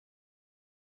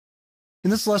In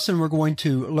this lesson, we're going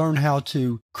to learn how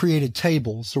to create a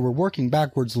table. So we're working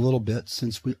backwards a little bit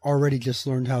since we already just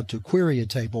learned how to query a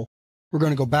table. We're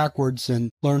going to go backwards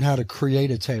and learn how to create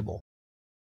a table.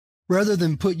 Rather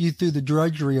than put you through the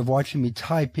drudgery of watching me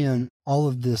type in all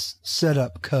of this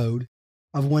setup code,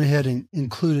 I've went ahead and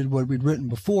included what we'd written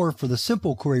before for the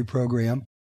simple query program,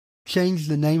 changed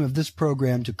the name of this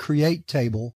program to Create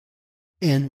Table,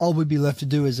 and all we'd be left to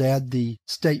do is add the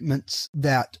statements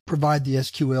that provide the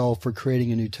SQL for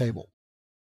creating a new table.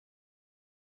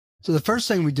 So the first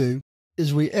thing we do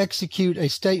is we execute a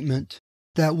statement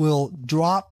that will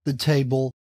drop the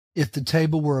table if the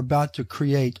table we're about to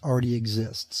create already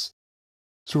exists.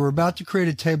 So we're about to create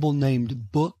a table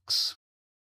named Books.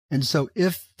 And so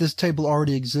if this table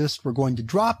already exists, we're going to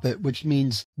drop it, which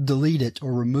means delete it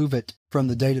or remove it from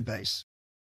the database.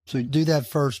 So you do that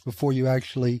first before you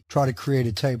actually try to create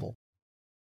a table.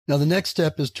 Now the next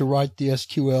step is to write the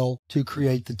SQL to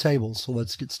create the table. So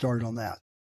let's get started on that.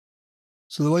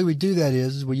 So the way we do that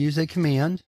is we use a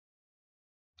command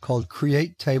called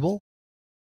Create Table.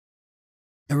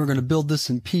 And we're going to build this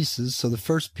in pieces. So the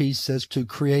first piece says to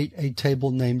create a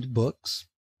table named Books,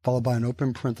 followed by an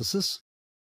open parenthesis.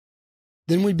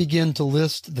 Then we begin to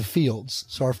list the fields.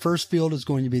 So our first field is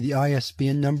going to be the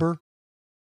ISBN number.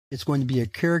 It's going to be a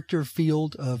character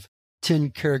field of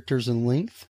 10 characters in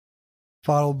length,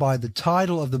 followed by the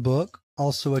title of the book,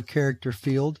 also a character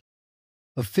field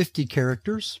of 50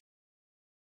 characters,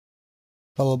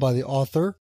 followed by the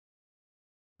author,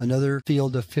 another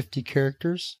field of 50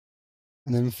 characters,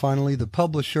 and then finally the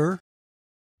publisher,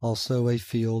 also a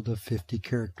field of 50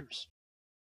 characters.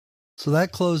 So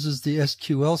that closes the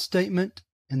SQL statement,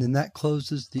 and then that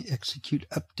closes the execute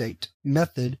update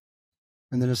method,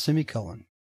 and then a semicolon.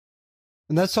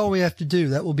 And that's all we have to do.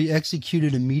 That will be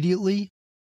executed immediately.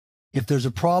 If there's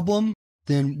a problem,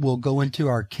 then we'll go into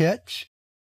our catch,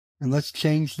 and let's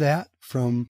change that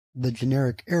from the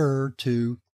generic error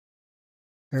to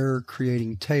error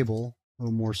creating table, a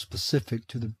little more specific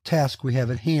to the task we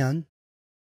have at hand.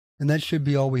 And that should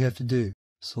be all we have to do.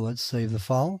 So let's save the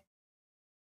file.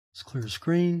 Let's clear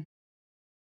screen.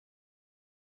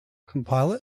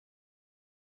 Compile it.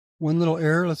 One little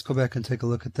error. Let's go back and take a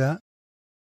look at that.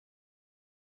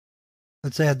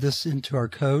 Let's add this into our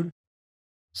code.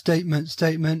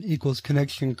 Statement equals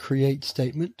connection create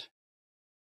statement.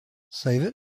 Save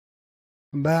it.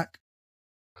 Come back.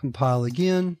 Compile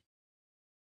again.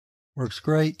 Works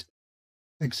great.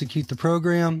 Execute the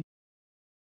program.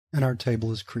 And our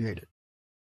table is created.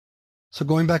 So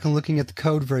going back and looking at the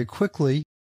code very quickly,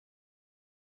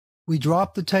 we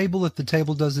drop the table if the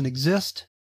table doesn't exist.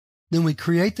 Then we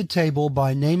create the table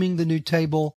by naming the new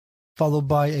table, followed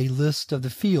by a list of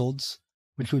the fields,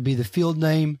 which would be the field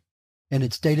name and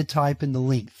its data type and the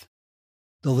length.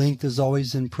 The length is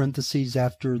always in parentheses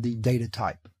after the data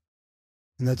type.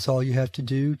 And that's all you have to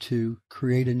do to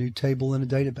create a new table in a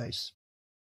database.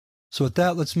 So with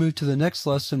that, let's move to the next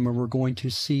lesson where we're going to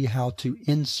see how to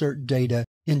insert data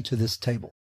into this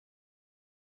table.